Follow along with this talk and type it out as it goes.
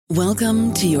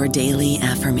Welcome to your daily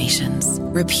affirmations.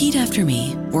 Repeat after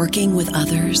me. Working with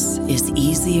others is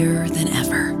easier than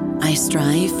ever. I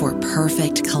strive for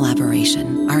perfect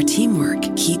collaboration. Our teamwork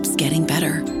keeps getting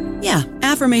better. Yeah,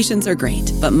 affirmations are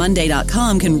great, but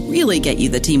Monday.com can really get you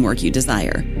the teamwork you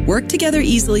desire. Work together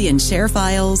easily and share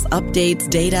files, updates,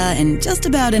 data, and just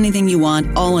about anything you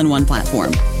want all in one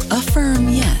platform. Affirm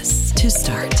yes to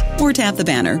start, or tap the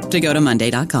banner to go to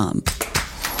Monday.com.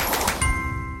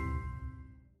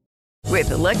 With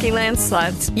the Lucky Land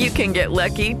Slots, you can get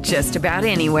lucky just about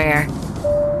anywhere.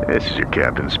 This is your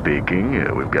captain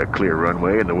speaking. We've got clear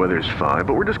runway and the weather's fine,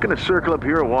 but we're just going to circle up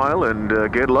here a while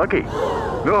and get lucky.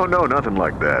 No, nothing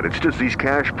like that. It's just these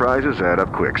cash prizes add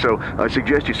up quick. So I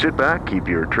suggest you sit back, keep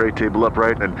your tray table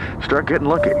upright, and start getting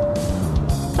lucky.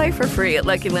 Play for free at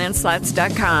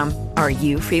LuckyLandSlots.com. Are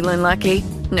you feeling lucky?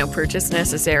 No purchase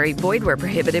necessary. Void where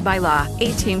prohibited by law.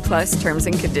 18+ terms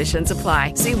and conditions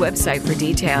apply. See website for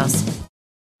details.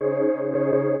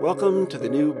 Welcome to the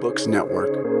New Books Network.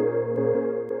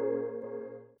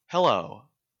 Hello,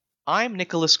 I'm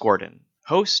Nicholas Gordon,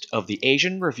 host of the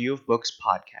Asian Review of Books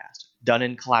podcast, done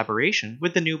in collaboration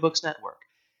with the New Books Network.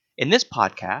 In this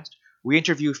podcast, we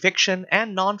interview fiction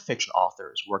and nonfiction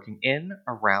authors working in,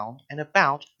 around, and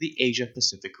about the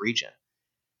Asia-Pacific region.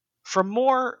 From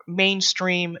more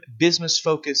mainstream,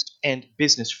 business-focused, and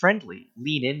business-friendly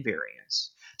lean-in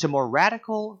variants, to more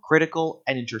radical, critical,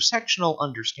 and intersectional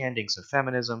understandings of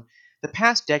feminism, the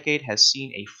past decade has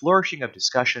seen a flourishing of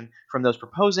discussion from those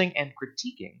proposing and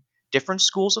critiquing different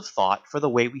schools of thought for the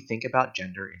way we think about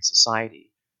gender in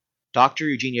society. Dr.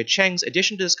 Eugenia Cheng's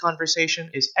addition to this conversation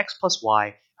is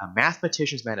X+Y, a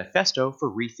mathematician's manifesto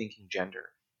for rethinking gender.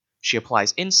 She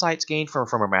applies insights gained from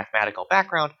her mathematical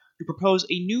background to propose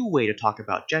a new way to talk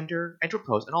about gender and to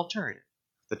propose an alternative,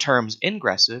 the terms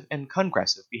ingressive and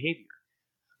congressive behavior.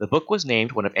 The book was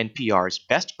named one of NPR's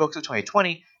best books of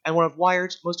 2020 and one of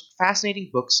Wired's most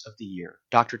fascinating books of the year.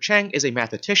 Dr. Cheng is a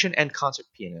mathematician and concert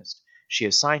pianist. She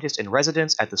is scientist in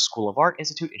residence at the School of Art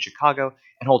Institute in Chicago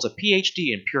and holds a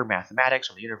PhD in pure mathematics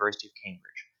from the University of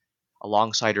Cambridge.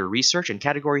 Alongside her research in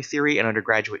category theory and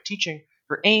undergraduate teaching,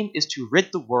 her aim is to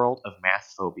rid the world of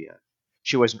math phobia.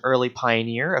 She was an early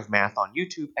pioneer of math on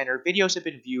YouTube, and her videos have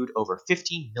been viewed over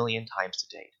 15 million times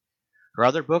to date. Her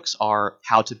other books are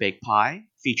How to Bake Pie,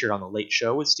 featured on The Late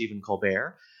Show with Stephen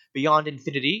Colbert, Beyond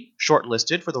Infinity,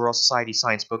 shortlisted for the Royal Society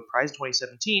Science Book Prize in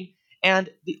 2017, and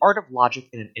The Art of Logic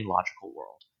in an Illogical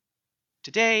World.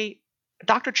 Today,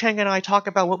 Dr. Cheng and I talk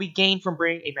about what we gain from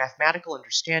bringing a mathematical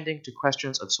understanding to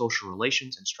questions of social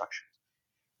relations and structures.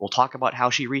 We'll talk about how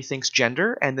she rethinks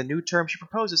gender and the new terms she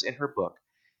proposes in her book,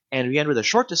 and we end with a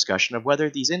short discussion of whether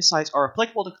these insights are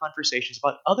applicable to conversations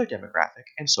about other demographic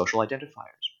and social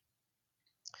identifiers.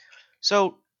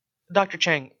 So, Dr.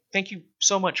 Cheng, thank you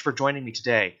so much for joining me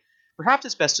today. Perhaps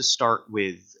it's best to start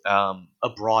with a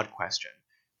broad question,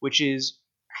 which is,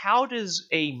 how does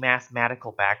a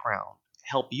mathematical background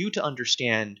help you to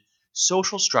understand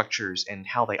social structures and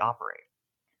how they operate?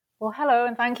 Well, hello,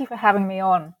 and thank you for having me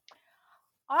on.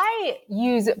 I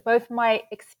use both my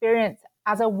experience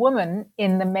as a woman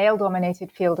in the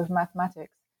male-dominated field of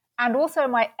mathematics and also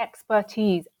my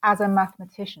expertise as a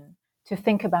mathematician to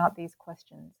think about these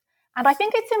questions. And I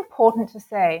think it's important to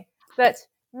say that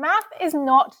math is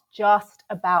not just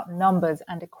about numbers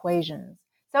and equations.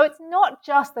 So it's not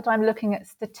just that I'm looking at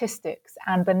statistics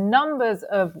and the numbers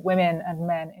of women and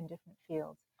men in different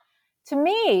fields. To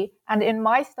me, and in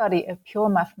my study of pure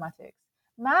mathematics,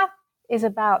 math is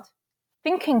about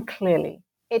thinking clearly.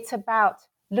 It's about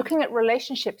looking at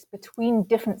relationships between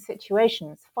different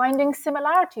situations, finding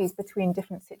similarities between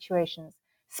different situations,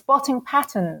 spotting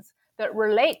patterns that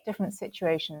relate different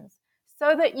situations,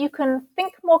 so that you can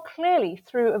think more clearly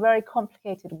through a very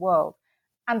complicated world.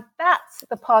 And that's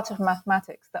the part of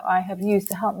mathematics that I have used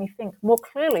to help me think more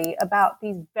clearly about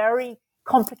these very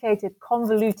complicated,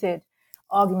 convoluted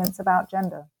arguments about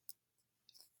gender.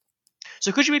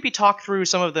 So could you maybe talk through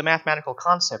some of the mathematical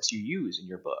concepts you use in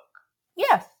your book?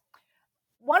 Yes.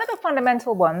 One of the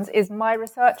fundamental ones is my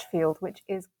research field, which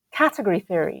is category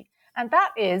theory. And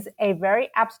that is a very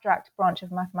abstract branch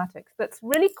of mathematics that's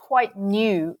really quite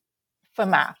new for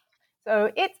math.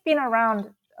 So it's been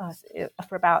around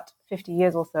for about 50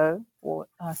 years or so, or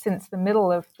since the middle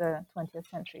of the 20th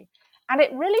century. And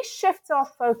it really shifts our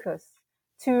focus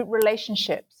to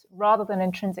relationships rather than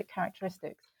intrinsic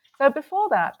characteristics. So before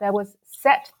that, there was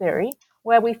set theory,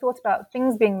 where we thought about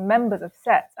things being members of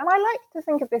sets. And I like to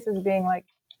think of this as being like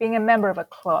being a member of a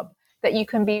club, that you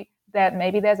can be there.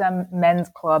 Maybe there's a men's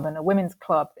club and a women's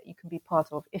club that you can be part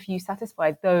of if you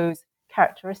satisfy those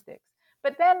characteristics.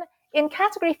 But then in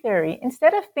category theory,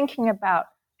 instead of thinking about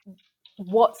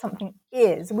what something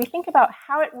is, we think about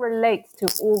how it relates to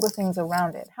all the things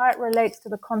around it, how it relates to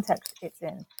the context it's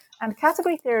in. And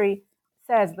category theory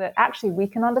says that actually we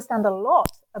can understand a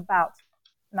lot about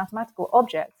mathematical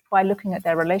objects by looking at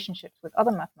their relationships with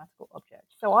other mathematical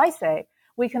objects. So I say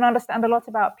we can understand a lot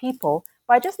about people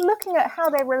by just looking at how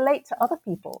they relate to other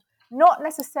people, not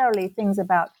necessarily things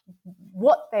about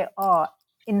what they are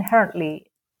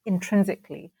inherently,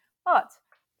 intrinsically, but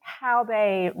how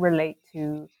they relate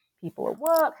to people at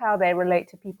work, how they relate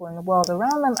to people in the world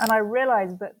around them. And I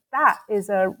realized that that is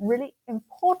a really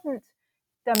important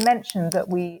dimension that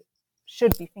we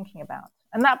should be thinking about.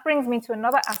 And that brings me to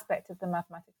another aspect of the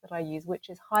mathematics that I use, which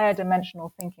is higher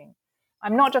dimensional thinking.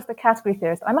 I'm not just a category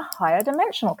theorist, I'm a higher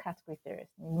dimensional category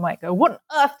theorist. You might go, what on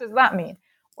earth does that mean?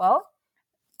 Well,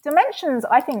 dimensions,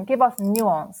 I think, give us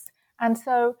nuance. And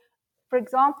so, for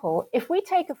example, if we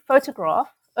take a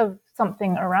photograph of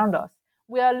something around us,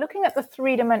 we are looking at the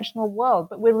three-dimensional world,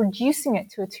 but we're reducing it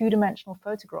to a two-dimensional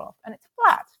photograph. And it's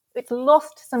flat. It's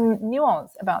lost some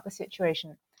nuance about the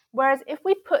situation. Whereas if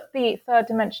we put the third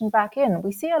dimension back in,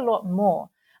 we see a lot more.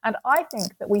 And I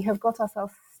think that we have got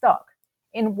ourselves stuck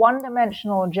in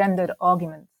one-dimensional gendered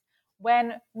arguments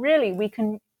when really we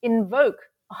can invoke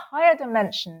a higher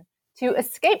dimension to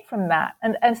escape from that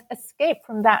and escape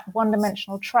from that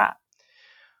one-dimensional trap.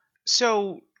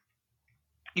 So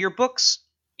your book's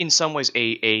in some ways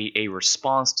a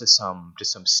response to some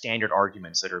standard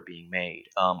arguments that are being made.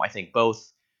 I think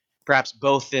perhaps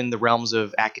both in the realms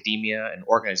of academia and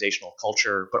organizational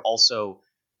culture, but also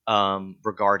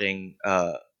regarding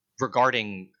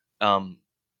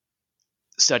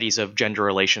studies of gender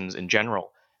relations in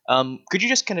general. Could you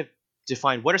just kind of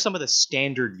define what are some of the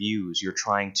standard views you're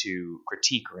trying to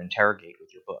critique or interrogate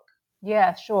with your book?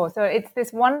 Yeah, sure. So it's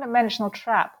this one-dimensional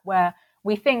trap where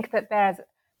we think that there's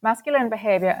masculine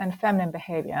behavior and feminine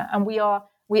behavior, and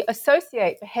we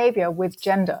associate behavior with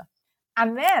gender.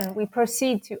 And then we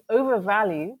proceed to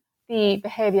overvalue the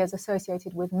behaviors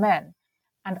associated with men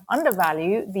and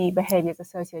undervalue the behaviors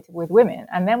associated with women.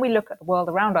 And then we look at the world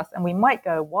around us and we might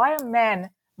go, why are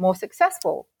men more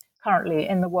successful currently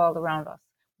in the world around us?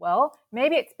 Well,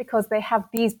 maybe it's because they have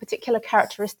these particular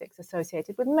characteristics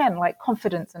associated with men, like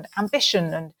confidence and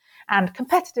ambition and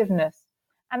competitiveness.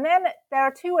 And then there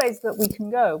are two ways that we can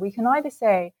go. We can either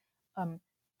say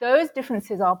those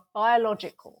differences are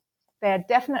biological. They're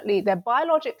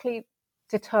biologically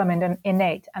determined and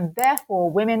innate, and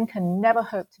therefore women can never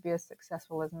hope to be as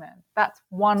successful as men. That's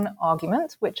one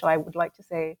argument, which I would like to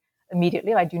say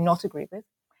immediately I do not agree with.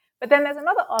 But then there's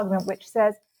another argument which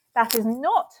says that is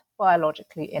not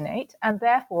biologically innate, and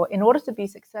therefore, in order to be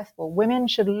successful, women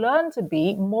should learn to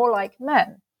be more like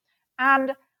men.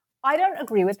 And I don't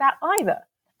agree with that either.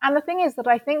 And the thing is that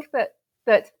I think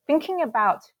that thinking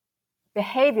about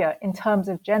behavior in terms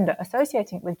of gender,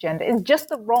 associating it with gender, is just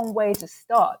the wrong way to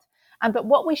start. And that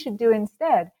what we should do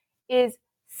instead is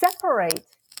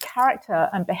separate character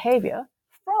and behavior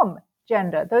from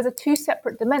gender. Those are two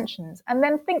separate dimensions. And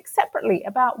then think separately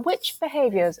about which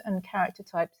behaviors and character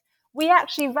types we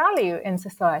actually value in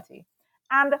society.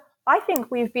 And I think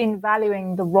we've been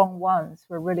valuing the wrong ones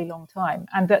for a really long time.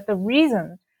 And that the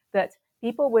reason that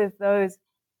people with those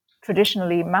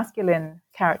traditionally masculine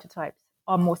character types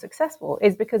are more successful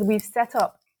is because we've set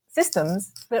up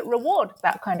systems that reward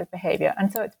that kind of behavior.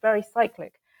 And so it's very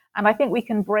cyclic. And I think we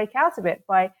can break out of it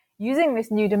by using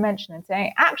this new dimension and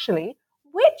saying, actually,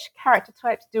 which character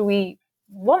types do we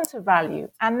want to value?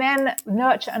 And then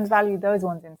nurture and value those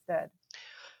ones instead.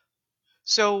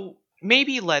 So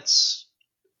maybe one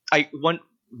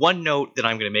note that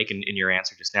I'm going to make in your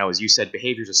answer just now is you said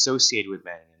behaviors associated with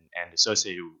men and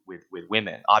associated with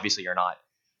women obviously are not,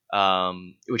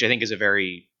 which I think is a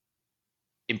very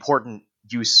important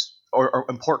use or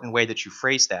important way that you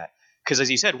phrase that. Because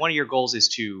as you said, one of your goals is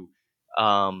to,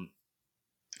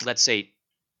 let's say,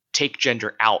 take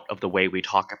gender out of the way we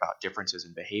talk about differences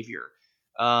in behavior.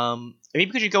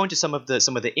 Maybe could you go into some of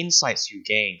the insights you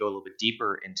gained, go a little bit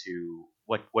deeper into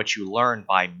what you learned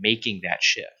by making that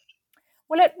shift?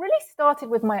 Well, it really started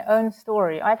with my own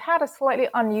story. I've had a slightly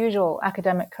unusual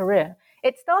academic career.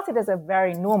 It started as a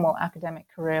very normal academic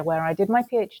career where I did my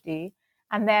PhD,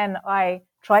 and then I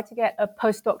tried to get a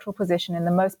postdoctoral position in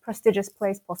the most prestigious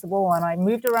place possible, and I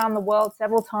moved around the world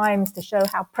several times to show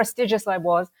how prestigious I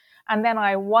was, and then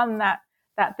I won that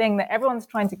thing that everyone's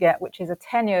trying to get, which is a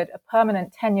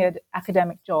permanent tenured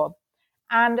academic job.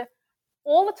 And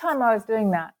all the time I was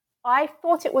doing that, I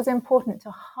thought it was important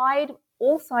to hide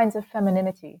all signs of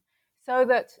femininity so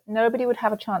that nobody would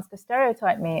have a chance to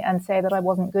stereotype me and say that I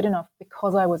wasn't good enough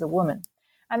because I was a woman.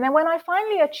 And then when I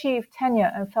finally achieved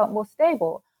tenure and felt more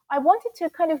stable, I wanted to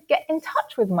kind of get in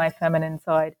touch with my feminine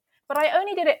side. But I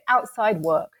only did it outside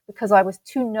work because I was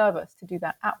too nervous to do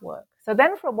that at work. So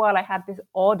then for a while, I had this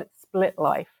odd split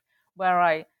life where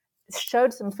I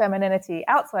showed some femininity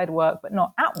outside work, but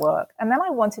not at work. And then I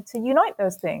wanted to unite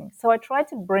those things. So I tried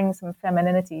to bring some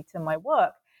femininity to my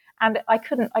work. And I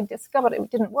discovered it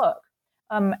didn't work.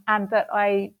 And that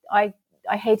I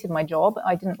hated my job.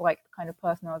 I didn't like the kind of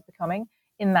person I was becoming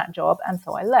in that job. And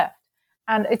so I left.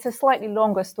 And it's a slightly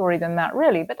longer story than that,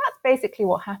 really. But that's basically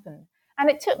what happened. And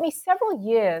it took me several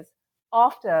years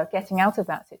after getting out of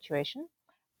that situation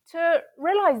to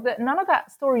realize that none of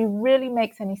that story really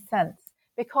makes any sense,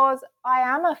 because I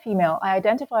am a female. I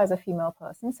identify as a female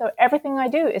person. So everything I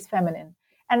do is feminine.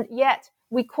 And yet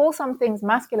we call some things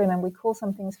masculine and we call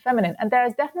some things feminine. And there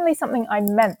is definitely something I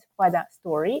meant by that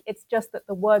story. It's just that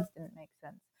the words didn't make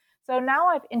sense. So now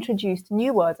I've introduced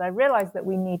new words. I realize that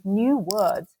we need new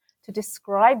words to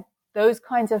describe those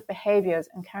kinds of behaviors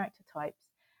and character types,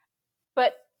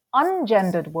 but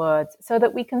ungendered words, so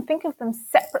that we can think of them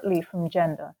separately from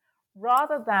gender,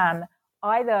 rather than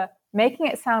either making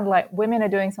it sound like women are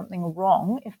doing something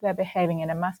wrong if they're behaving in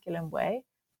a masculine way,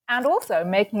 and also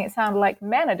making it sound like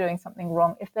men are doing something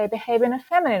wrong if they behave in a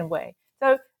feminine way.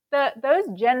 So those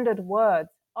gendered words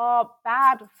are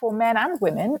bad for men and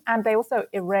women, and they also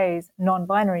erase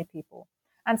non-binary people.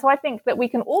 And so I think that we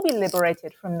can all be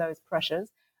liberated from those pressures,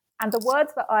 and the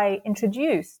words that I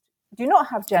introduced do not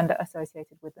have gender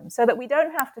associated with them, so that we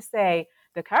don't have to say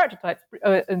the character types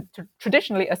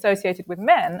traditionally associated with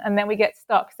men, and then we get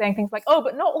stuck saying things like, oh,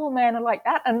 but not all men are like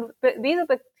that, and these are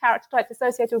the character types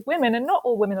associated with women, and not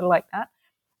all women are like that.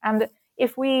 And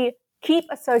if we keep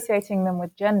associating them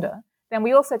with gender, then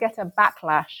we also get a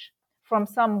backlash from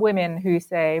some women who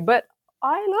say, but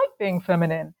I like being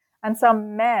feminine, and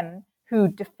some men who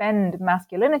defend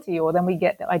masculinity, or then we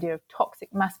get the idea of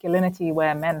toxic masculinity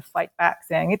where men fight back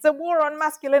saying it's a war on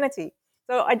masculinity.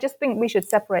 So I just think we should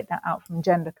separate that out from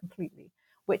gender completely,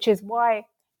 which is why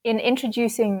in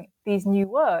introducing these new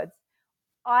words,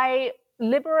 I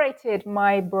liberated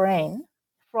my brain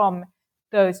from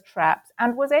those traps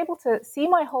and was able to see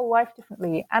my whole life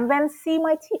differently, and then see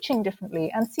my teaching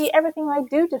differently, and see everything I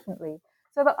do differently,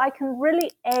 so that I can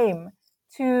really aim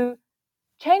to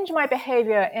change my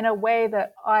behavior in a way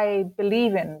that I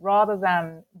believe in, rather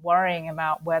than worrying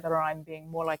about whether I'm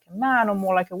being more like a man or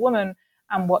more like a woman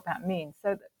and what that means.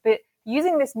 So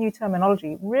using this new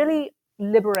terminology really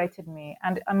liberated me.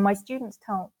 And my students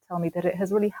tell me that it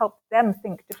has really helped them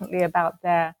think differently about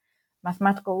their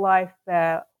mathematical life,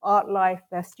 their art life,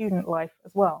 their student life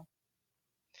as well.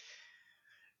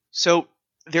 So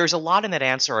there's a lot in that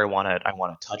answer I want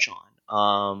to touch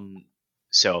on.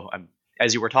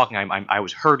 As you were talking, I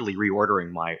was hurriedly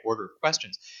reordering my order of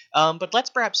questions. But let's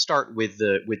perhaps start with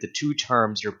the two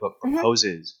terms your book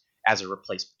proposes as a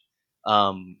replacement: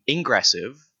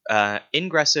 ingressive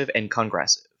and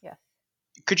congressive. Yeah.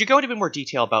 Could you go into a bit more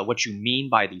detail about what you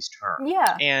mean by these terms?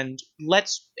 Yeah. And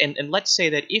let's say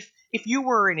that if you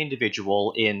were an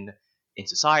individual in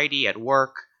society, at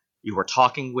work, you were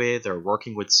talking with or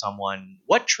working with someone,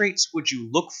 what traits would you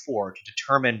look for to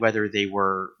determine whether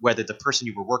the person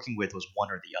you were working with was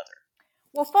one or the other?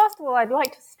 Well, first of all, I'd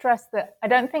like to stress that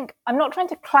I'm not trying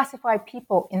to classify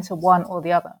people into one or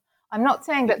the other. I'm not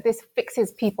saying that this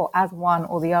fixes people as one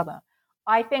or the other.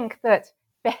 I think that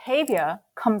behavior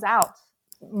comes out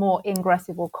more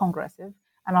ingressive or congressive,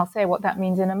 and I'll say what that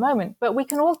means in a moment. But we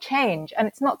can all change, and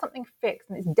it's not something fixed,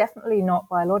 and it's definitely not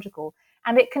biological.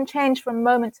 And it can change from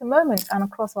moment to moment and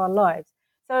across our lives.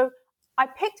 So I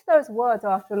picked those words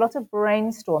after a lot of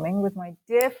brainstorming with my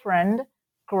dear friend,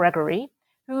 Gregory,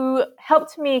 who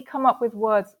helped me come up with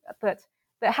words that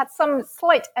had some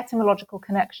slight etymological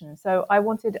connection. So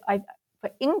for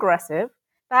ingressive,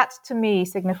 that to me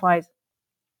signifies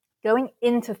going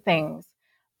into things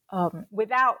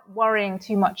without worrying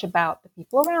too much about the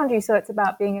people around you. So it's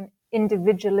about being an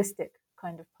individualistic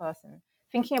kind of person,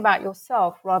 thinking about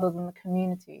yourself rather than the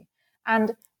community.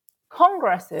 And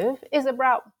congressive is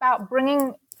about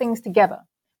bringing things together,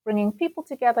 bringing people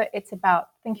together. It's about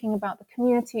thinking about the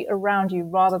community around you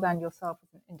rather than yourself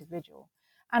as an individual.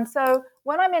 And so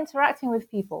when I'm interacting with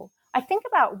people, I think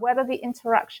about whether the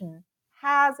interaction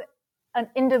has an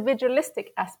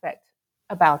individualistic aspect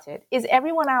about it. Is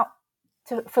everyone out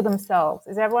for themselves?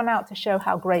 Is everyone out to show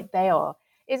how great they are?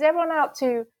 Is everyone out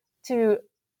to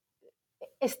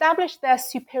establish their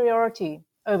superiority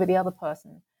over the other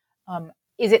person?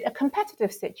 Is it a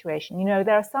competitive situation? You know,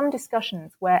 there are some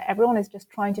discussions where everyone is just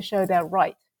trying to show they're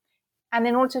right. And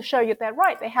in order to show you they're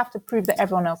right, they have to prove that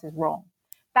everyone else is wrong.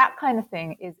 That kind of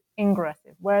thing is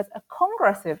ingressive, whereas a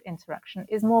congressive interaction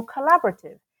is more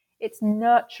collaborative. it's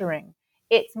nurturing,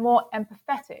 it's more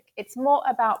empathetic, it's more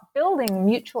about building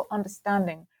mutual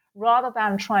understanding rather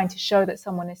than trying to show that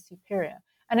someone is superior.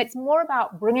 And it's more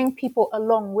about bringing people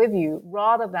along with you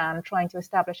rather than trying to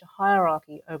establish a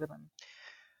hierarchy over them.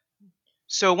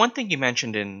 So one thing you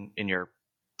mentioned in your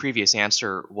previous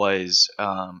answer was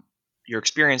your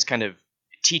experience kind of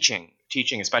teaching,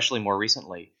 especially more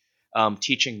recently,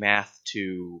 teaching math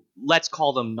to, let's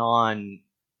call them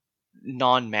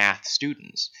non-math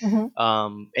students. Mm-hmm.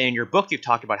 And in your book, you've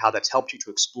talked about how that's helped you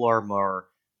to explore more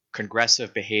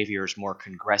congressive behaviors, more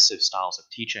congressive styles of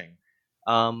teaching.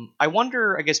 I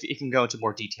wonder, I guess, if you can go into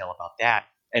more detail about that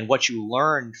and what you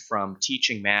learned from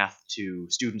teaching math to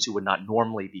students who would not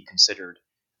normally be considered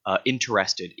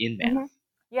interested in math. Mm-hmm.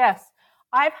 Yes,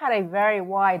 I've had a very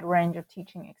wide range of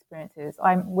teaching experiences.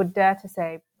 I would dare to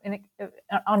say an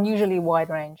unusually wide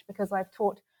range, because I've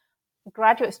taught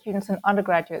graduate students and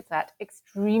undergraduates at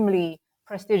extremely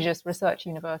prestigious research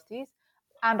universities.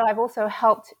 And I've also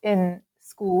helped in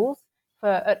schools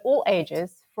at all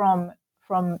ages, from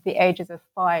the ages of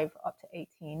 5 up to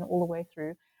 18, all the way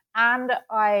through. And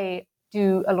I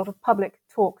do a lot of public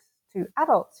talks to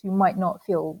adults who might not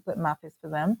feel that math is for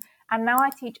them. And now I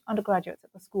teach undergraduates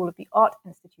at the School of the Art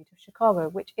Institute of Chicago,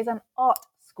 which is an art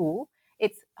school.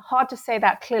 It's hard to say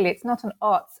that clearly. It's not an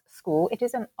arts school. It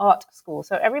is an art school.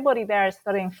 So everybody there is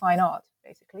studying fine art,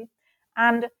 basically.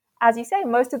 And as you say,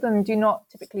 most of them do not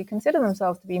typically consider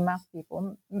themselves to be math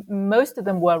people. Most of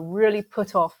them were really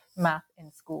put off math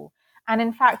in school. And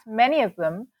in fact, many of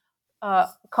them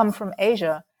come from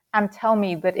Asia and tell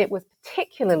me that it was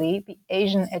particularly the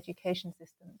Asian education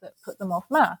system that put them off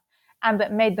math and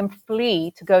that made them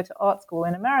flee to go to art school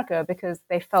in America, because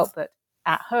they felt that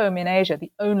at home in Asia,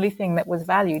 the only thing that was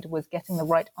valued was getting the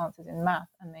right answers in math,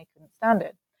 and they couldn't stand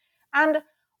it. And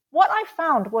what I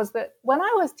found was that when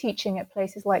I was teaching at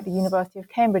places like the University of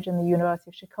Cambridge and the University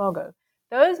of Chicago,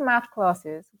 those math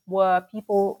classes were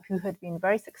people who had been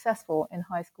very successful in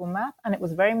high school math, and it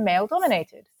was very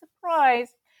male-dominated.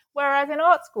 Surprise! Whereas in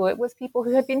art school, it was people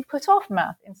who had been put off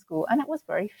math in school, and it was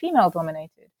very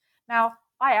female-dominated. Now,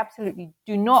 I absolutely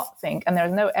do not think, and there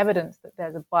is no evidence that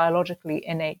there's a biologically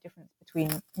innate difference between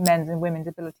men's and women's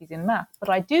abilities in math, but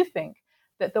I do think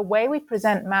that the way we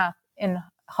present math in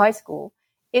high school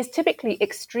is typically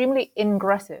extremely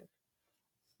ingressive,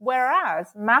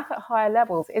 whereas math at higher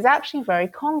levels is actually very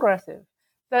congressive.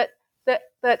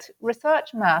 That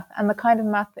research math and the kind of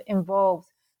math that involves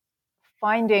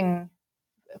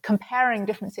comparing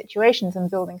different situations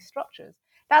and building structures,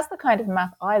 that's the kind of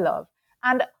math I love.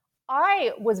 And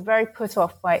I was very put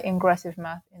off by ingressive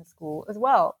math in school as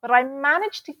well, but I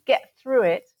managed to get through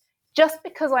it just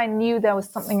because I knew there was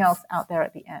something else out there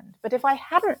at the end. But if I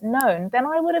hadn't known, then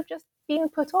I would have just been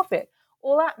put off it.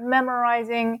 All that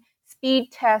memorizing,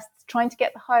 speed tests, trying to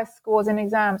get the highest scores in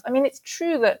exams. I mean, it's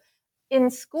true that in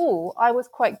school, I was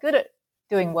quite good at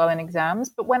doing well in exams,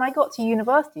 but when I got to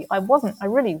university, I wasn't. I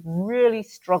really, really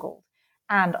struggled.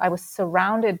 And I was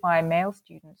surrounded by male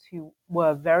students who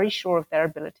were very sure of their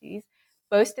abilities,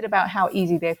 boasted about how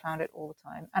easy they found it all the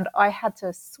time. And I had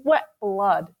to sweat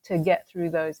blood to get through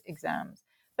those exams.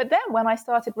 But then when I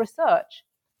started research,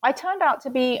 I turned out to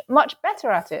be much better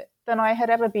at it than I had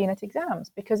ever been at exams,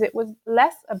 because it was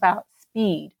less about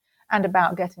speed and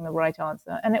about getting the right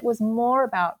answer. And it was more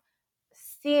about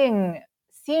seeing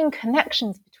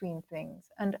connections between things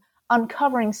and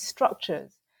uncovering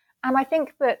structures. And I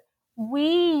think that we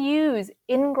use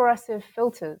ingressive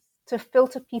filters to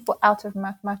filter people out of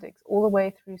mathematics all the way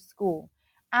through school.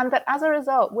 And that as a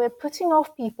result, we're putting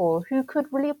off people who could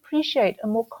really appreciate a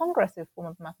more congressive form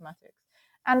of mathematics.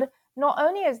 And not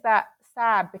only is that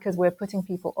sad because we're putting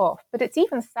people off, but it's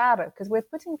even sadder because we're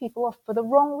putting people off for the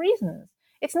wrong reasons.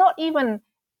 It's not even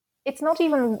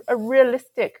a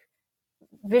realistic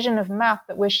vision of math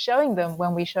that we're showing them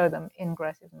when we show them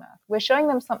ingressive math. We're showing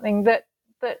them something that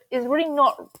is really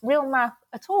not real math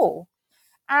at all.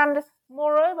 And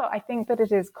moreover, I think that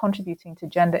it is contributing to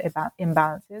gender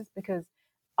imbalances, because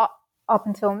up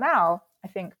until now, I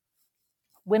think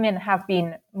women have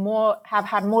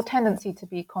had more tendency to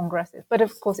be congressive. But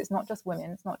of course, it's not just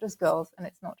women, it's not just girls, and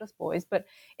it's not just boys. But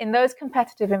in those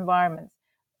competitive environments,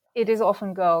 it is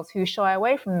often girls who shy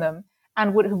away from them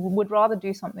and would rather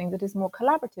do something that is more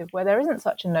collaborative, where there isn't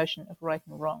such a notion of right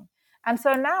and wrong. And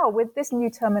so now, with this new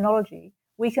terminology,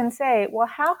 we can say, well,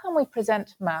 how can we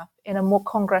present math in a more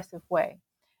congressive way?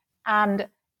 And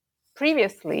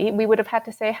previously, we would have had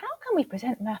to say, how can we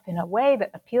present math in a way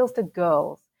that appeals to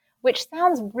girls? Which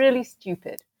sounds really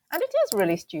stupid. And it is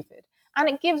really stupid. And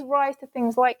it gives rise to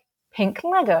things like pink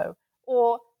Lego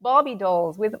or Barbie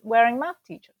dolls with wearing math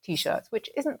t-shirts, which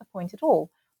isn't the point at all.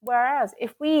 Whereas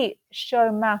if we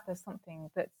show math as something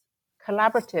that's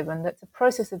collaborative and that's a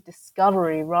process of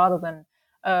discovery rather than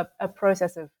a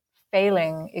process of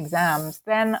failing exams,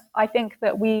 then I think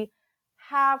that we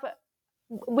have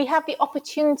the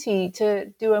opportunity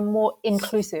to do a more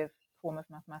inclusive form of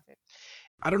mathematics.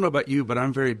 I don't know about you, but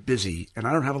I'm very busy and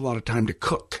I don't have a lot of time to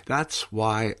cook. That's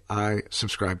why I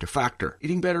subscribe to Factor.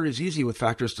 Eating better is easy with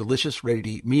Factor's delicious,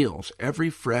 ready-to-eat meals. Every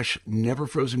fresh, never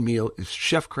frozen meal is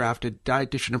chef-crafted,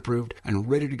 dietitian approved, and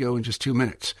ready to go in just 2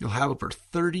 minutes. You'll have over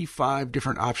 35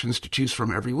 different options to choose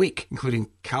from every week,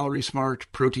 including Calorie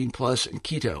Smart, Protein Plus, and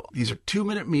Keto. These are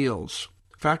 2-minute meals.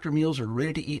 Factor meals are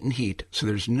ready to eat and heat, so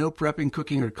there's no prepping,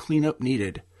 cooking, or cleanup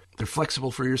needed. They're flexible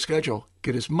for your schedule.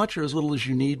 Get as much or as little as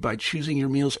you need by choosing your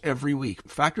meals every week.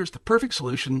 Factor is the perfect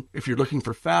solution if you're looking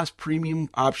for fast, premium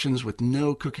options with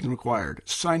no cooking required.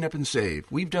 Sign up and save.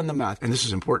 We've done the math, and this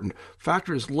is important.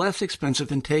 Factor is less expensive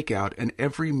than takeout, and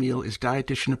every meal is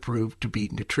dietitian approved to be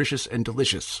nutritious and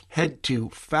delicious. Head to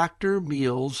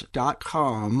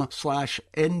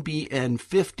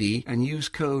factormeals.com/NBN50 and use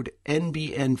code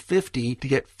NBN50 to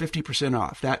get 50%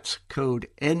 off. That's code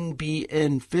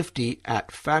NBN50 at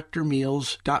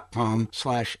factormeals.com/NBN50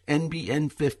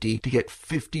 to get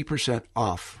 50%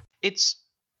 off. It's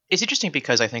interesting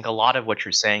because I think a lot of what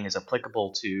you're saying is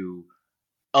applicable to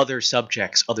other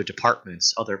subjects, other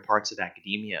departments, other parts of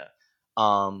academia.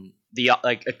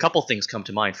 Like a couple things come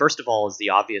to mind. First of all, is the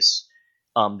obvious,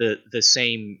 the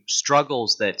same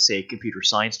struggles that, say, computer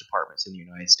science departments in the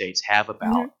United States have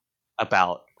about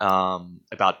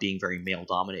being very male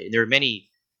dominated. There are many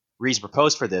reasons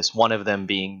proposed for this. One of them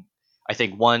being, I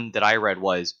think one that I read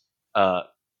was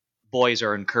boys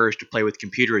are encouraged to play with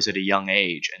computers at a young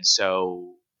age, and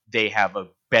so they have a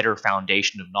better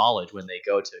foundation of knowledge when they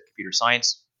go to computer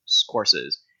science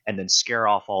courses, and then scare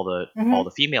off all the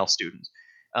female students.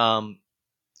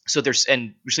 So there's,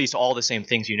 and which leads to all the same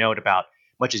things you note about,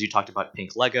 much as you talked about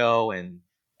pink Lego and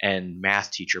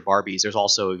math teacher Barbies. There's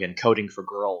also, again, coding for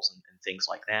girls and things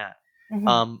like that.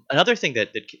 Another thing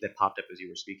that popped up as you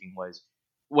were speaking was,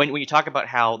 when you talk about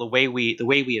how the way we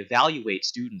evaluate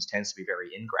students tends to be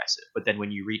very ingressive, but then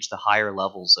when you reach the higher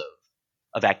levels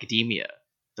of academia,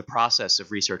 the process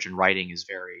of research and writing is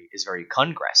very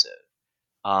congressive.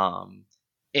 And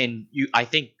I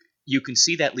think you can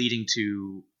see that leading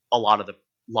to a lot of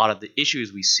the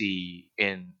issues we see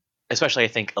in, especially I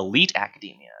think, elite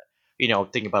academia.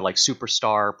 Thinking about like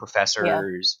superstar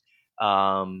professors,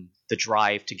 the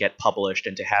drive to get published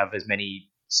and to have as many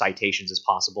citations as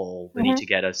possible, the need to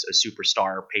get a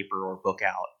superstar paper or book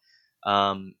out.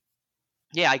 I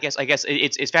guess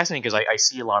it's fascinating because I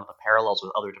see a lot of the parallels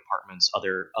with other departments,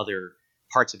 other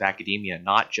parts of academia,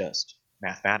 not just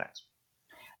mathematics.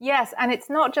 Yes, and it's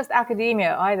not just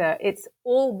academia either. It's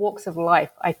all walks of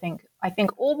life, I think. I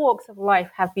think all walks of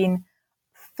life have been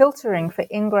filtering for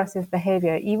ingressive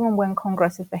behavior, even when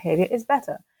congressive behavior is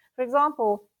better. For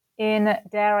example, in,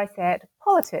 dare I say it,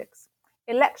 politics,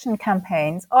 election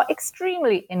campaigns are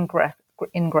extremely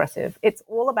ingressive. It's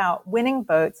all about winning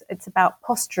votes. It's about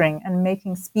posturing and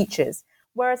making speeches,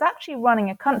 whereas actually running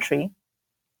a country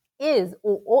is,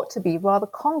 or ought to be, rather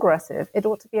congressive. It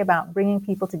ought to be about bringing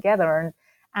people together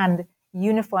and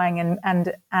unifying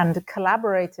and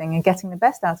collaborating and getting the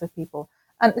best out of people.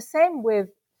 And the same with,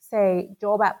 say,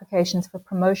 job applications for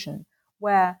promotion,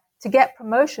 where to get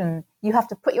promotion, you have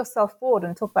to put yourself forward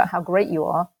and talk about how great you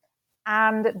are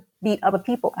and beat other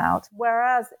people out.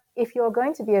 Whereas if you're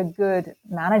going to be a good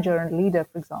manager and leader,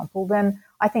 for example, then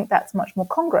I think that's much more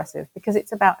congressive, because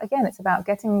it's about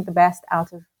getting the best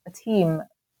out of a team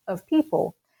of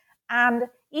people. And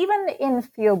even in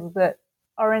fields that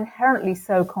are inherently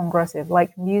so congressive,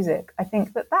 like music, I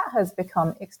think that has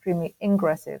become extremely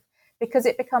ingressive, because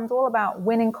it becomes all about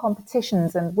winning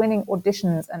competitions and winning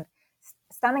auditions and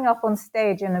standing up on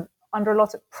stage under a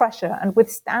lot of pressure and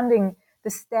withstanding the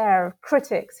stare of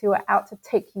critics who are out to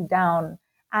take you down.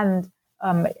 And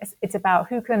it's about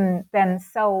who can then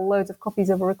sell loads of copies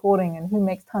of a recording and who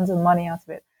makes tons of money out of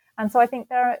it. And so I think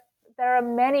there are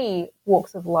many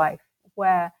walks of life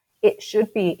where it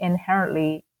should be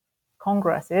inherently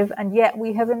congressive, and yet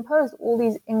we have imposed all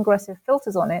these ingressive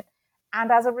filters on it.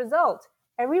 And as a result,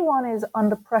 everyone is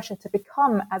under pressure to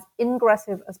become as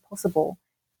ingressive as possible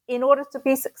in order to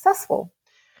be successful.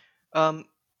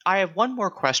 I have one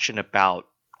more question about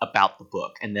the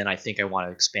book, and then I think I want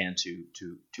to expand to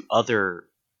other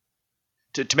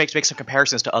to make some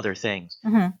comparisons to other things.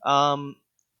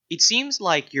 It seems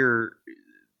like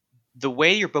the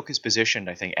way your book is positioned,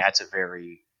 I think, adds a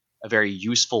very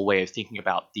useful way of thinking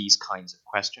about these kinds of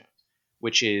questions,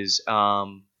 which is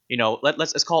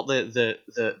let's call it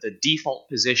the default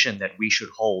position that we should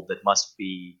hold that must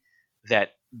be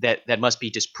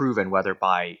disproven, whether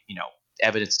by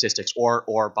evidence, statistics,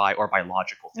 or by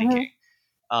logical thinking.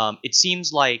 It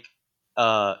seems like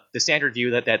the standard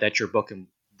view that your book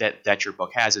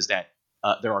has is that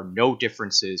there are no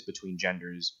differences between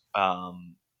genders,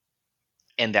 and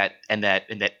that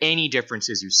any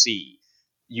differences you see,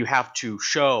 you have to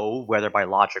show, whether by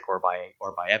logic or by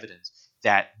evidence,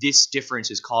 that this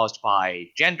difference is caused by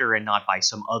gender and not by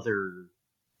some other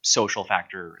social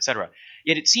factor, etc.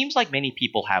 Yet it seems like many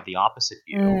people have the opposite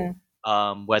view,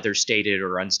 whether stated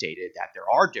or unstated, that there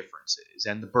are differences,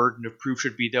 and the burden of proof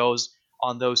should be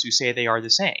on those who say they are the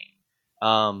same.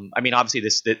 Obviously,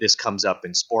 this comes up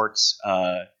in sports.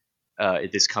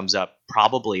 This comes up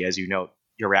probably, as you note,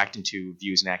 you're reacting to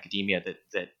views in academia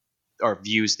that are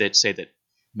views that say that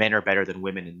men are better than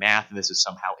women in math, and this is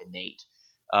somehow innate.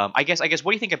 I guess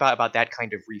what do you think about that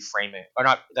kind of reframing, or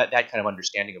not that kind of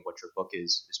understanding of what your book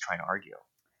is trying to argue?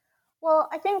 Well,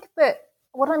 I think that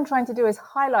what I'm trying to do is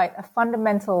highlight a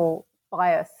fundamental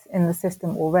bias in the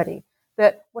system already.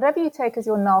 That whatever you take as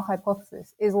your null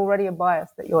hypothesis is already a bias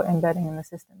that you're embedding in the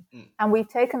system. And we've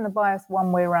taken the bias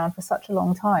one way around for such a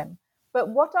long time. But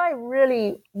what I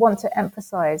really want to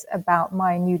emphasize about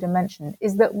my new dimension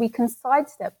is that we can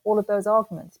sidestep all of those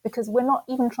arguments, because we're not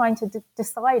even trying to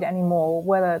decide anymore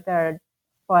whether there are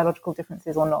biological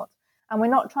differences or not. And we're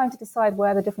not trying to decide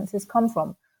where the differences come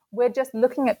from. We're just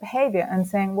looking at behavior and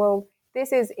saying, well,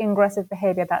 this is ingressive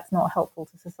behavior that's not helpful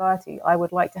to society. I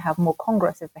would like to have more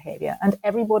congressive behavior, and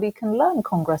everybody can learn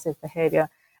congressive behavior,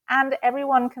 and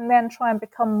everyone can then try and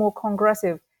become more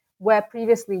congressive where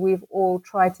previously we've all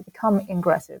tried to become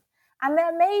ingressive. And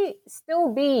there may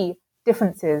still be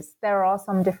differences. There are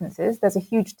some differences. There's a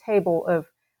huge table of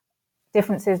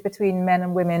differences between men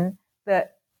and women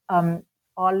that are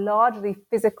largely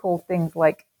physical things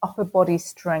like upper body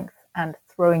strength and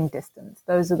throwing distance.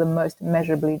 Those are the most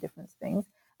measurably different things.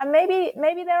 And maybe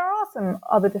there are some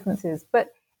other differences,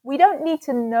 but we don't need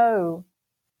to know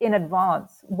in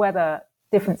advance whether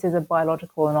differences are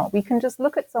biological or not. We can just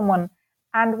look at someone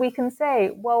and we can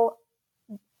say, well,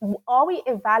 are we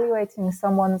evaluating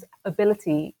someone's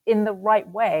ability in the right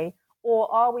way, or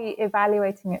are we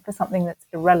evaluating it for something that's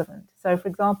irrelevant? So, for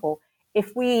example,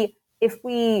 if we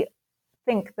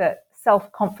think that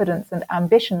self-confidence and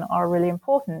ambition are really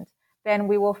important, then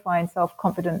we will find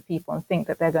self-confident people and think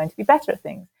that they're going to be better at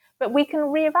things. But we can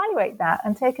reevaluate that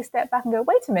and take a step back and go,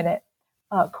 wait a minute,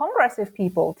 congressive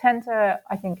people tend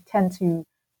to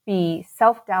be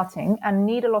self-doubting and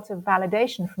need a lot of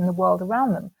validation from the world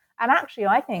around them. And actually,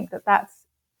 I think that that's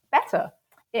better.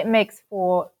 It makes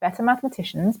for better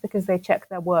mathematicians because they check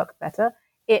their work better.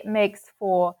 It makes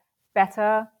for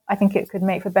better, I think it could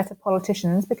make for better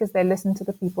politicians because they listen to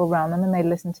the people around them and they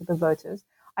listen to the voters.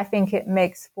 I think it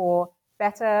makes for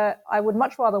better, I would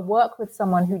much rather work with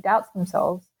someone who doubts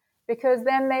themselves, because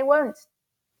then they won't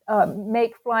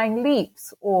make flying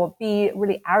leaps or be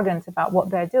really arrogant about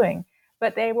what they're doing,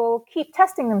 but they will keep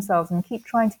testing themselves and keep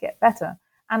trying to get better.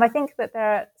 And I think that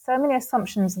there are so many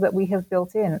assumptions that we have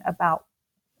built in about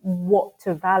what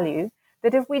to value,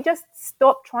 that if we just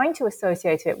stop trying to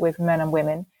associate it with men and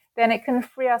women, then it can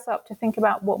free us up to think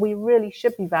about what we really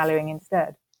should be valuing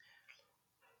instead.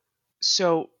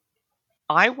 So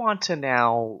I want to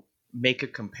now make a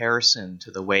comparison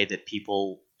to the way that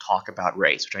people talk about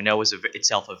race, which I know is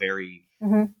itself a very,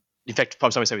 in fact, from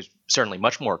some ways, certainly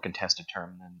much more contested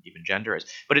term than even gender is.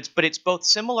 But it's both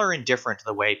similar and different to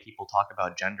the way people talk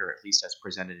about gender, at least as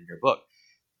presented in your book.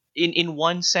 In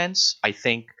one sense, I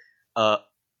think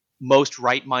most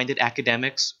right-minded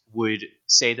academics would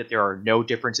say that there are no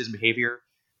differences in behavior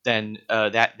then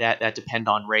that depend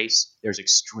on race. There's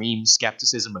extreme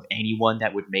skepticism of anyone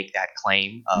that would make that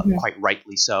claim, quite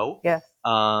rightly so. Yes.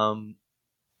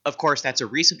 Of course, that's a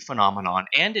recent phenomenon,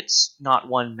 and it's not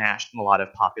one matched in a lot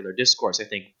of popular discourse. I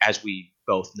think, as we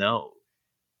both know,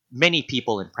 many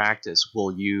people in practice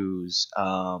will use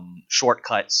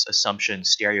shortcuts,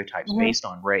 assumptions, stereotypes based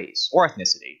on race or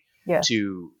ethnicity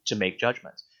to make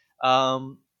judgments.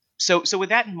 So with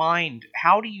that in mind,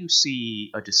 how do you see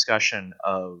a discussion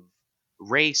of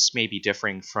race maybe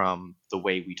differing from the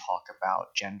way we talk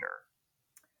about gender?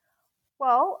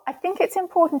 Well, I think it's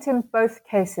important in both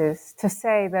cases to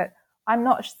say that I'm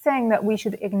not saying that we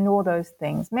should ignore those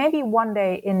things. Maybe one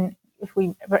day, if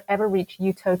we ever reach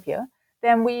utopia,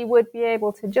 then we would be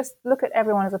able to just look at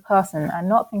everyone as a person and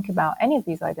not think about any of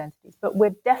these identities. But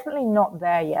we're definitely not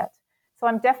there yet. So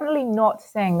I'm definitely not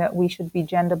saying that we should be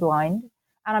gender blind.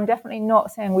 And I'm definitely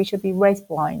not saying we should be race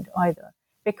blind either,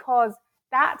 because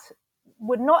that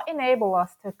would not enable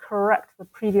us to correct the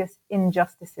previous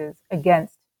injustices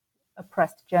against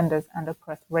oppressed genders and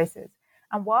oppressed races.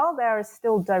 And while there is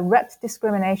still direct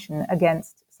discrimination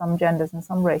against some genders and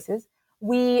some races,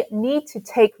 we need to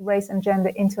take race and gender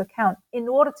into account in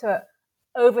order to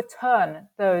overturn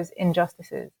those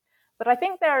injustices. But I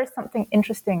think there is something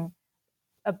interesting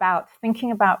about thinking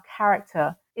about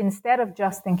character instead of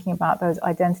just thinking about those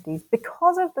identities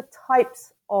because of the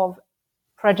types of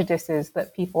prejudices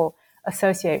that people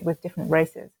associate with different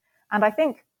races. And I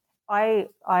think I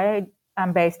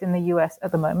am based in the US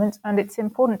at the moment, and it's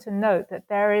important to note that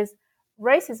there is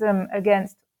racism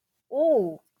against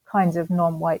all kinds of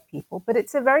non-white people, but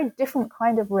it's a very different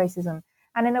kind of racism.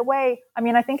 And in a way, I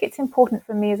mean, I think it's important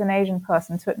for me as an Asian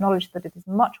person to acknowledge that it is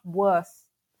much worse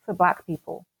for Black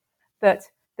people, that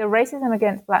the racism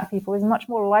against Black people is much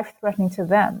more life-threatening to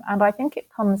them. And I think it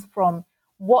comes from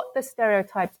what the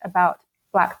stereotypes about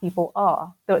Black people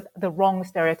are, the wrong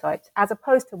stereotypes, as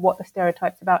opposed to what the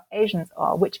stereotypes about Asians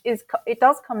are, which is, it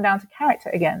does come down to character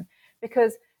again,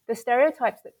 because the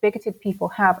stereotypes that bigoted people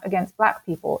have against Black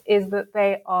people is that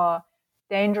they are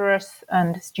dangerous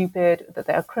and stupid, that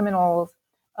they are criminals,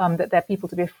 that they're people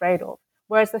to be afraid of.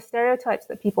 Whereas the stereotypes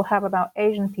that people have about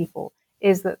Asian people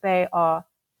is that they are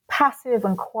passive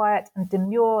and quiet and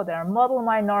demure, they're a model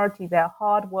minority, they're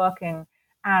hardworking,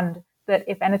 and that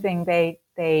if anything, they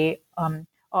are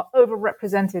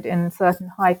overrepresented in certain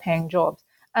high-paying jobs.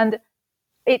 And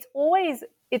it's always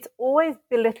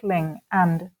belittling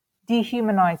and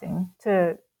dehumanizing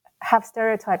to have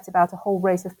stereotypes about a whole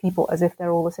race of people as if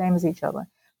they're all the same as each other.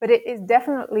 But it is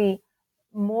definitely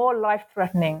more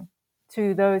life-threatening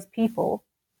to those people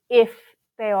if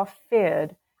they are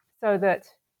feared, so that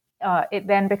it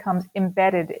then becomes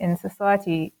embedded in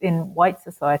society, in white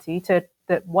society,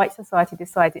 that white society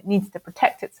decides it needs to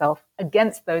protect itself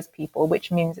against those people,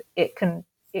 which means it can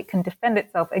defend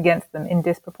itself against them in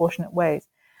disproportionate ways.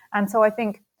 And so I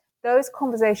think those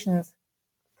conversations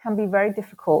can be very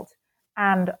difficult.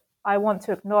 And I want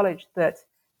to acknowledge that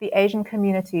the Asian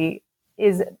community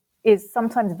is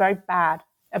sometimes very bad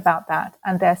about that.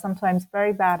 And they're sometimes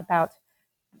very bad about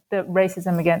the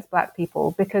racism against Black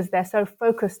people because they're so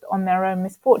focused on their own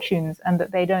misfortunes and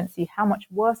that they don't see how much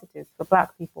worse it is for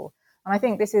Black people. And I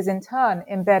think this is in turn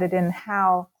embedded in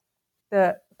how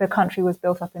the country was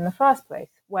built up in the first place,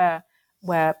 where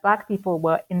Black people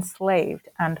were enslaved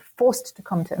and forced to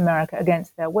come to America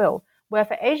against their will. Where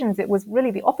for Asians, it was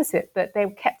really the opposite, that they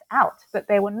were kept out, that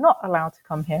they were not allowed to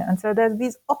come here. And so there's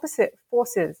these opposite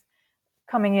forces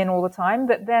coming in all the time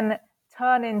that then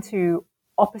turn into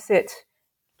opposite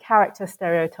character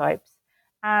stereotypes.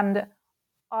 And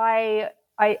I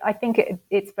think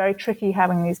it's very tricky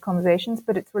having these conversations,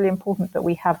 but it's really important that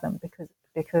we have them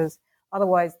because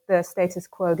otherwise the status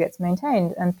quo gets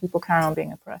maintained and people carry on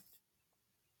being oppressed.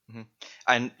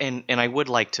 Mm-hmm. And I would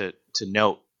like to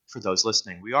note for those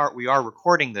listening, we are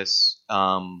recording this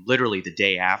literally the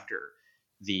day after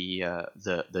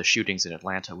the shootings in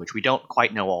Atlanta, which we don't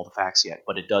quite know all the facts yet,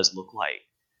 but it does look like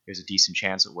there's a decent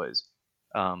chance it was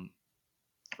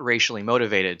racially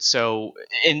motivated. So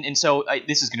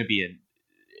this is going to be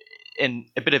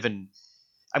a bit of an.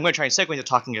 I'm going to try and segue into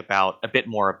talking about a bit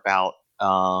more about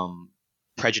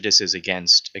prejudices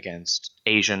against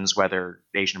Asians, whether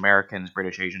Asian Americans,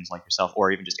 British Asians like yourself,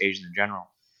 or even just Asians in general.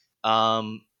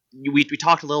 We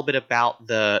talked a little bit about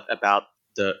the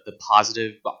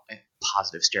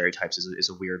positive stereotypes is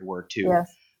a weird word too. Yes.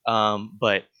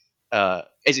 But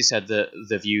as you said,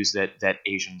 the views that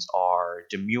Asians are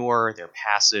demure, they're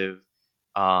passive,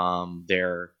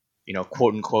 they're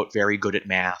quote unquote very good at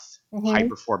math, Mm-hmm. high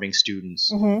performing students.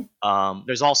 Mm-hmm.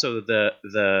 There's also there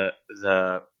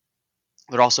are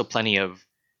also plenty of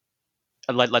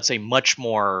let's say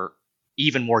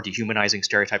even more dehumanizing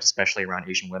stereotypes, especially around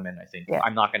Asian women. I think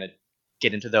I'm not going to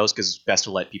get into those because it's best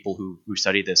to let people who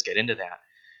study this get into that.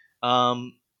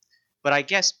 But I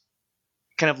guess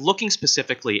kind of looking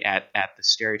specifically at the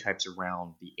stereotypes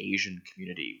around the Asian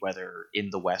community, whether in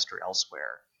the West or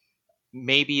elsewhere,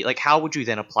 maybe like how would you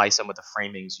then apply some of the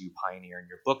framings you pioneer in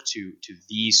your book to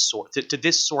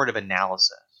this sort of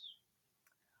analysis?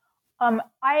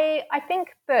 I think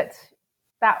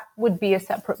that would be a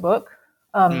separate book.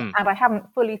 And I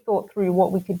haven't fully thought through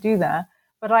what we could do there.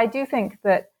 But I do think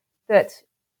that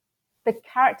the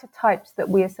character types that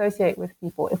we associate with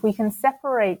people, if we can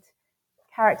separate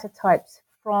character types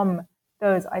from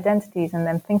those identities and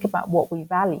then think about what we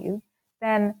value,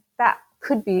 then that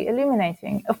could be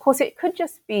illuminating. Of course, it could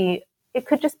just be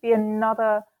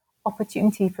another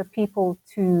opportunity for people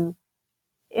to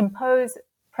impose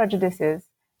prejudices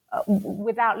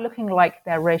without looking like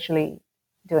they're racially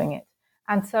doing it.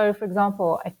 And so, for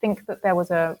example, I think that there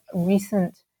was a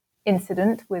recent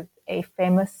incident with a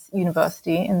famous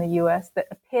university in the US that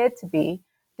appeared to be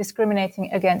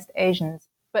discriminating against Asians,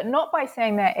 but not by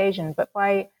saying they're Asian, but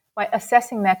by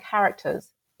assessing their characters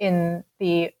in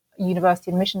the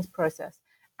university admissions process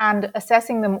and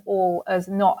assessing them all as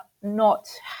not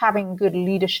having good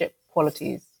leadership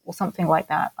qualities or something like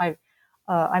that.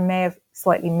 I may have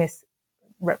slightly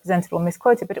misrepresented or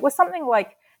misquoted, but it was something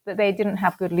like that they didn't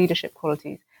have good leadership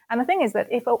qualities. And the thing is that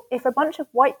if a bunch of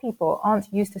white people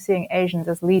aren't used to seeing Asians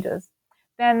as leaders,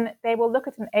 then they will look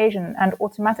at an Asian and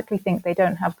automatically think they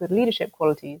don't have good leadership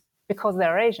qualities because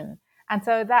they're Asian. And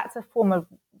so that's a form of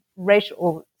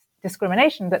racial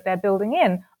discrimination that they're building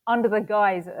in under the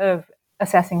guise of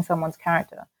assessing someone's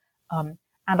character. And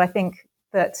I think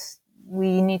that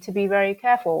we need to be very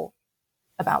careful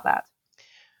about that.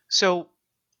 So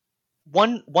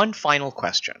one final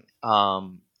question.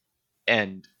 One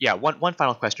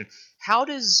final question. How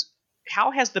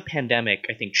has the pandemic,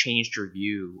 I think, changed your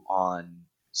view on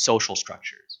social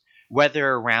structures,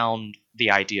 whether around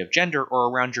the idea of gender or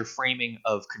around your framing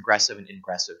of congressive and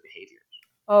ingressive behaviors?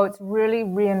 Oh, it's really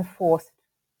reinforced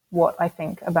what I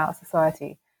think about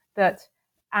society.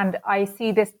 And I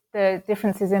see the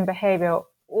differences in behavior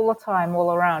all the time,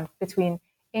 all around, between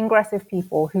ingressive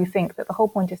people who think that the whole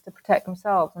point is to protect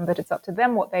themselves and that it's up to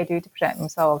them what they do to protect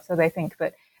themselves. So they think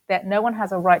that no one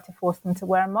has a right to force them to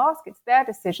wear a mask. It's their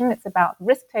decision. It's about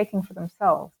risk-taking for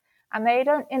themselves. And they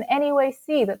don't in any way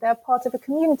see that they're part of a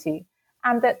community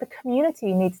and that the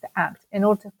community needs to act in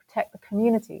order to protect the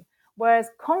community. Whereas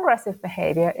congressive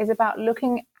behavior is about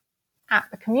looking at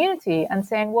the community and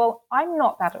saying, well, I'm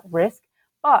not that at risk,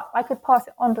 but I could pass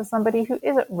it on to somebody who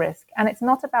is at risk. And it's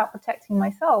not about protecting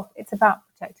myself. It's about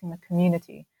protecting the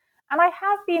community. And I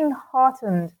have been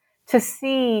heartened to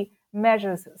see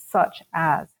measures such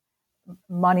as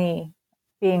money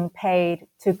being paid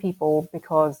to people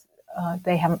because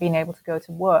they haven't been able to go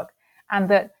to work, and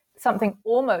that something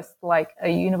almost like a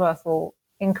universal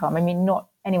income, I mean, not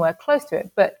anywhere close to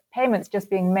it, but payments just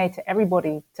being made to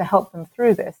everybody to help them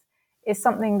through this is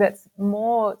something that's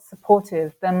more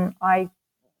supportive than I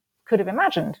could have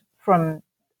imagined from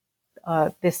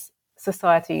this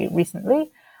society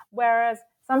recently. Whereas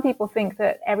some people think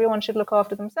that everyone should look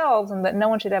after themselves and that no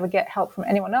one should ever get help from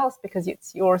anyone else because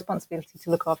it's your responsibility to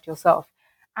look after yourself.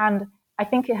 And I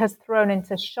think it has thrown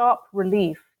into sharp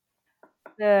relief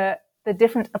the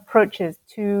different approaches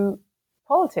to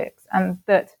politics, and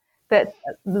that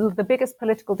the biggest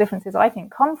political differences, I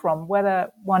think, come from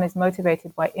whether one is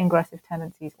motivated by ingressive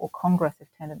tendencies or congressive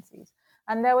tendencies.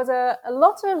 And there was a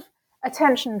lot of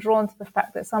attention drawn to the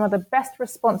fact that some of the best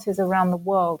responses around the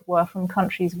world were from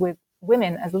countries with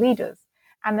women as leaders.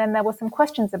 And then there were some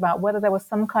questions about whether there was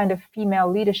some kind of female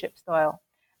leadership style.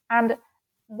 And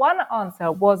one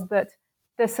answer was that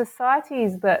the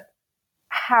societies that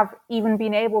have even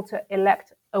been able to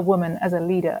elect a woman as a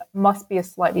leader must be a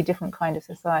slightly different kind of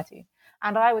society.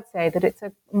 And I would say that it's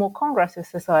a more congressive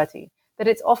society, that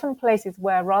it's often places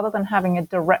where rather than having a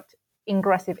direct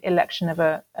ingressive election of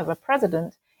a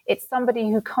president, it's somebody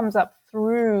who comes up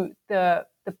through the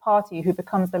party, who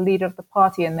becomes the leader of the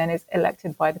party and then is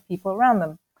elected by the people around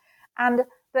them. And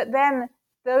that then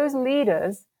those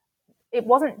leaders, it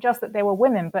wasn't just that they were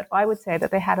women, but I would say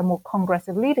that they had a more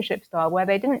congressive leadership style where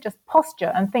they didn't just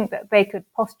posture and think that they could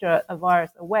posture a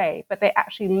virus away, but they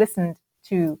actually listened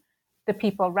to the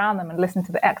people around them and listened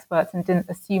to the experts and didn't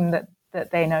assume that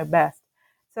they know best.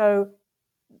 So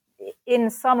in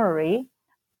summary,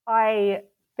 I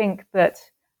think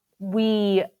that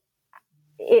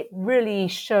it really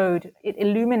showed, it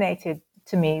illuminated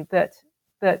to me that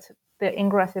the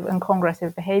ingressive and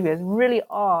congressive behaviors really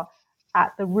are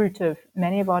at the root of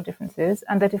many of our differences,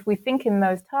 and that if we think in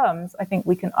those terms, I think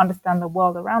we can understand the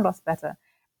world around us better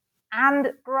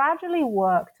and gradually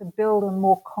work to build a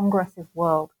more congressive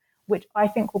world, which I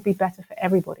think will be better for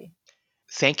everybody.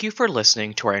 Thank you for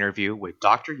listening to our interview with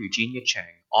Dr. Eugenia Cheng,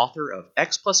 author of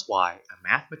X+Y, a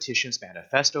Mathematician's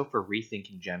Manifesto for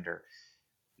Rethinking Gender.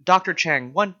 Dr.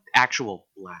 Cheng, one actual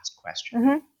last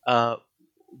question. Mm-hmm.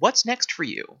 What's next for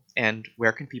you, and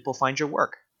where can people find your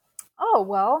work? Oh,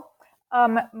 well,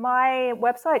 my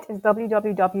website is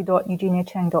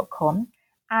www.eugeniacheng.com,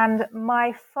 and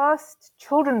my first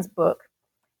children's book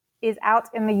is out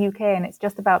in the UK, and it's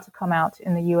just about to come out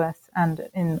in the US and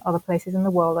in other places in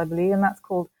the world, I believe, and that's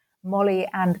called Molly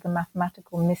and the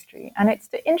Mathematical Mystery. And it's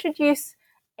to introduce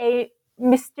a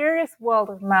mysterious world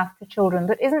of math to children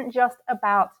that isn't just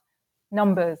about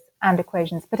numbers and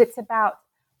equations, but it's about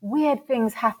weird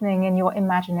things happening in your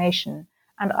imagination.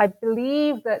 And I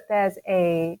believe that there's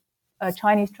a a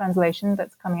Chinese translation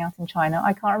that's coming out in China.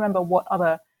 I can't remember what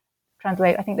other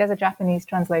translate. I think there's a Japanese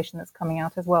translation that's coming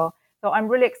out as well. So I'm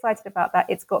really excited about that.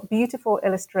 It's got beautiful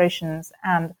illustrations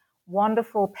and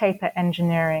wonderful paper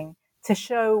engineering to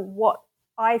show what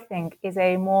I think is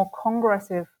a more congruous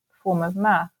form of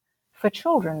math for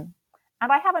children.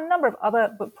 And I have a number of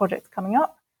other book projects coming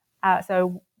up.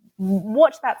 So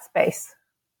watch that space.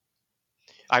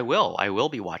 I will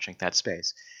be watching that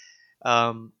space.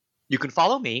 You can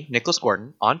follow me, Nicholas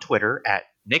Gordon, on Twitter at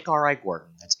NickRIGordon.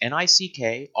 That's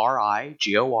NickRigordon.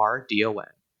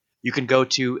 You can go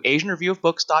to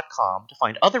AsianReviewOfBooks.com to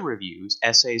find other reviews,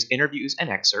 essays, interviews, and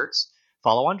excerpts.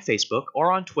 Follow on Facebook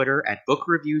or on Twitter at Book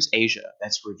Reviews Asia.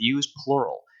 That's reviews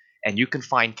plural. And you can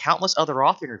find countless other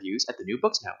author interviews at the New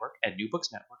Books Network at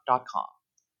newbooksnetwork.com.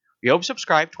 We hope you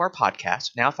subscribe to our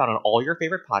podcast, now found on all your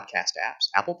favorite podcast apps,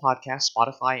 Apple Podcasts,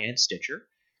 Spotify, and Stitcher.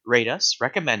 Rate us,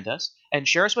 recommend us, and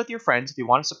share us with your friends if you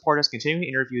want to support us continuing to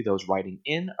interview those writing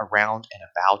in, around, and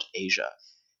about Asia.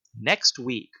 Next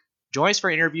week, join us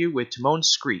for an interview with Timon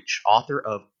Screech, author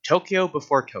of Tokyo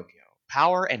Before Tokyo,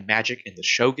 Power and Magic in the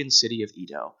Shogun City of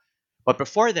Edo. But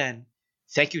before then,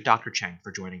 thank you, Dr. Cheng,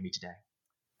 for joining me today.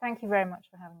 Thank you very much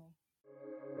for having me.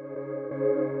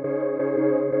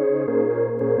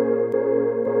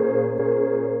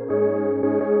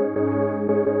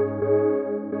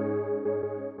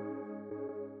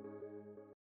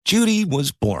 Judy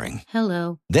was boring.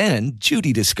 Hello. Then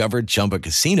Judy discovered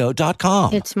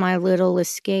ChumbaCasino.com. It's my little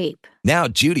escape. Now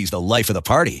Judy's the life of the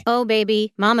party. Oh,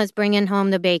 baby, mama's bringing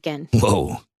home the bacon.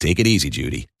 Whoa, take it easy,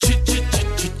 Judy.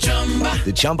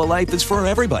 The Chumba life is for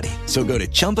everybody. So go to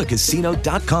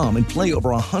ChumbaCasino.com and play over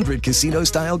 100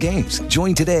 casino-style games.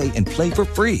 Join today and play for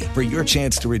free for your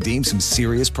chance to redeem some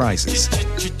serious prizes.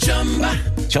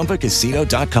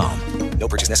 ChumbaCasino.com. No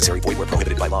purchase necessary. Void where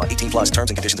prohibited by law. 18+ terms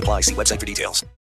and conditions apply. See website for details.